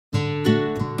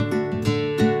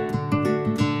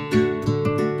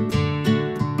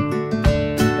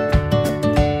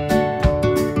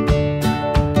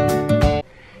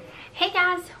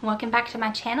welcome back to my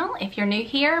channel. If you're new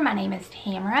here, my name is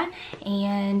Tamara,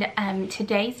 and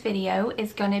today's video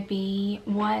is going to be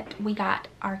what we got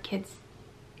our kids.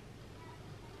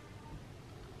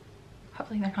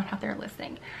 Hopefully they're not out there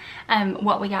listening.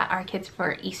 What we got our kids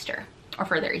for Easter, or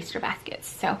for their Easter baskets.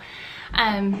 So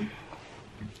I'm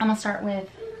gonna start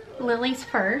with Lily's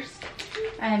first.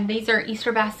 These are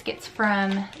Easter baskets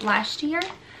from last year.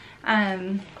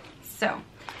 So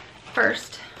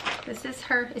first, this is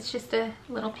her. It's just a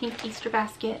little pink Easter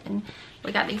basket, and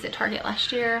we got these at Target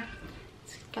last year.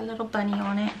 It's got a little bunny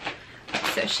on it.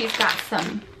 So she's got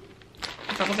some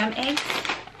bubblegum eggs.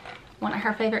 One of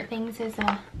her favorite things is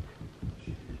a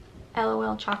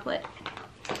LOL chocolate,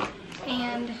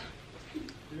 and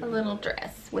a little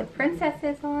dress with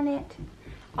princesses on it.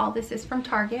 All this is from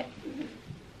Target.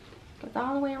 Goes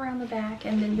all the way around the back,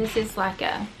 and then this is like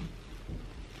a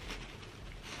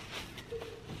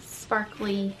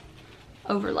sparkly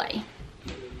overlay.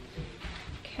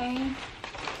 Okay,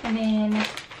 and then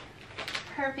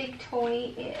her big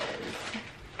toy is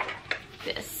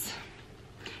this.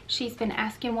 She's been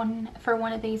asking for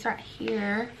one of these right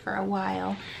here for a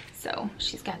while. So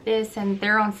she's got this, and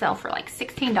they're on sale for like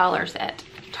 $16 at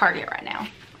Target right now.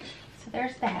 So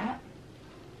there's that.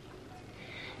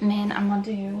 And then I'm gonna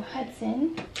do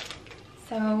Hudson.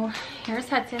 So here's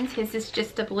Hudson's. His is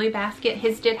just a blue basket.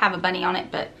 His did have a bunny on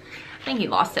it, but I think he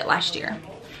lost it last year.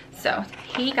 So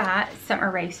he got some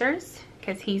erasers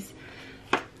because he's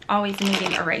always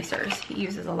needing erasers. He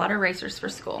uses a lot of erasers for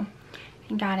school.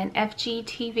 He got an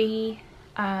FGTV,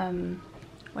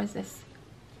 what is this?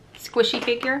 Squishy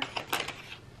figure,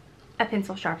 a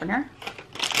pencil sharpener,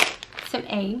 some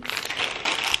eggs.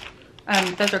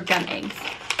 Those are gum eggs.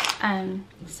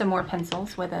 Some more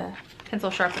pencils with a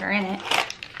pencil sharpener in it,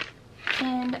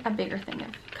 and a bigger thing of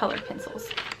colored pencils.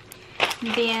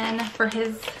 Then for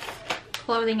his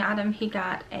clothing item, he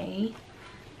got a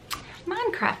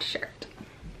Minecraft shirt.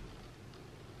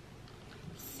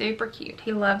 Super cute.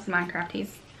 He loves Minecraft.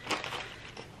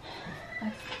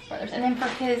 And then for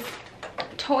his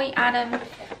toy item, I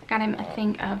got him a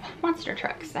thing of monster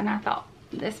trucks, and I thought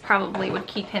this probably would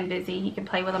keep him busy. He can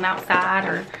play with them outside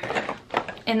or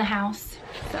in the house.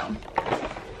 So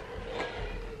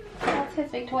that's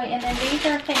his big toy. And then these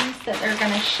are things that they're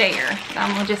gonna share.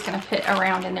 I'm just gonna put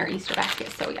around in their Easter basket.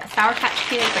 So we got Sour Patch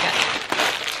Kids. I got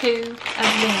 2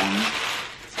 of them,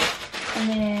 and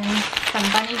then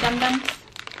some Bunny Dum Dums.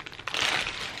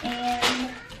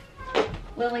 And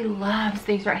Lily loves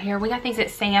these right here. We got these at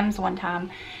Sam's one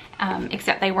time,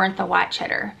 except they weren't the white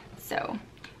cheddar. So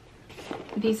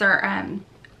these are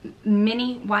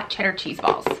mini white cheddar cheese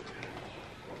balls.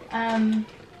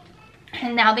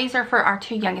 And now these are for our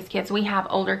 2 youngest kids. We have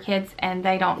older kids and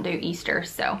they don't do Easter,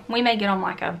 so we may get them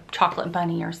like a chocolate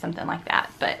bunny or something like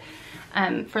that. But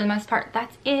for the most part,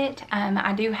 that's it.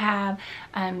 I do have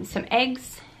some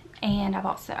eggs, and I've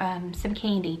also some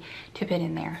candy to put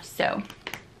in there. So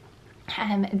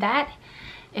that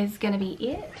is gonna be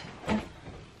it.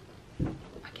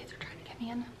 My kids are trying to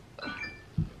come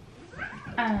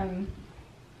in.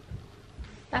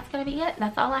 That's gonna be it.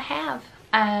 That's all I have.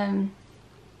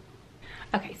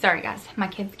 Okay, sorry guys, my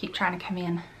kids keep trying to come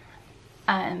in.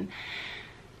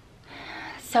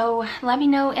 So let me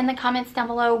know in the comments down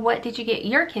below, what did you get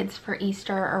your kids for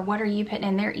Easter, or what are you putting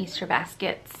in their Easter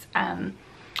baskets?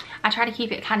 I try to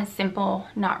keep it kind of simple,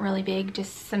 not really big,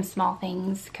 just some small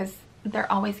things, because they're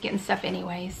always getting stuff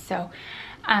anyways. So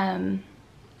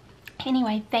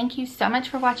anyway, thank you so much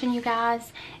for watching, you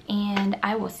guys, and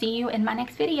I will see you in my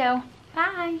next video.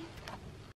 Bye.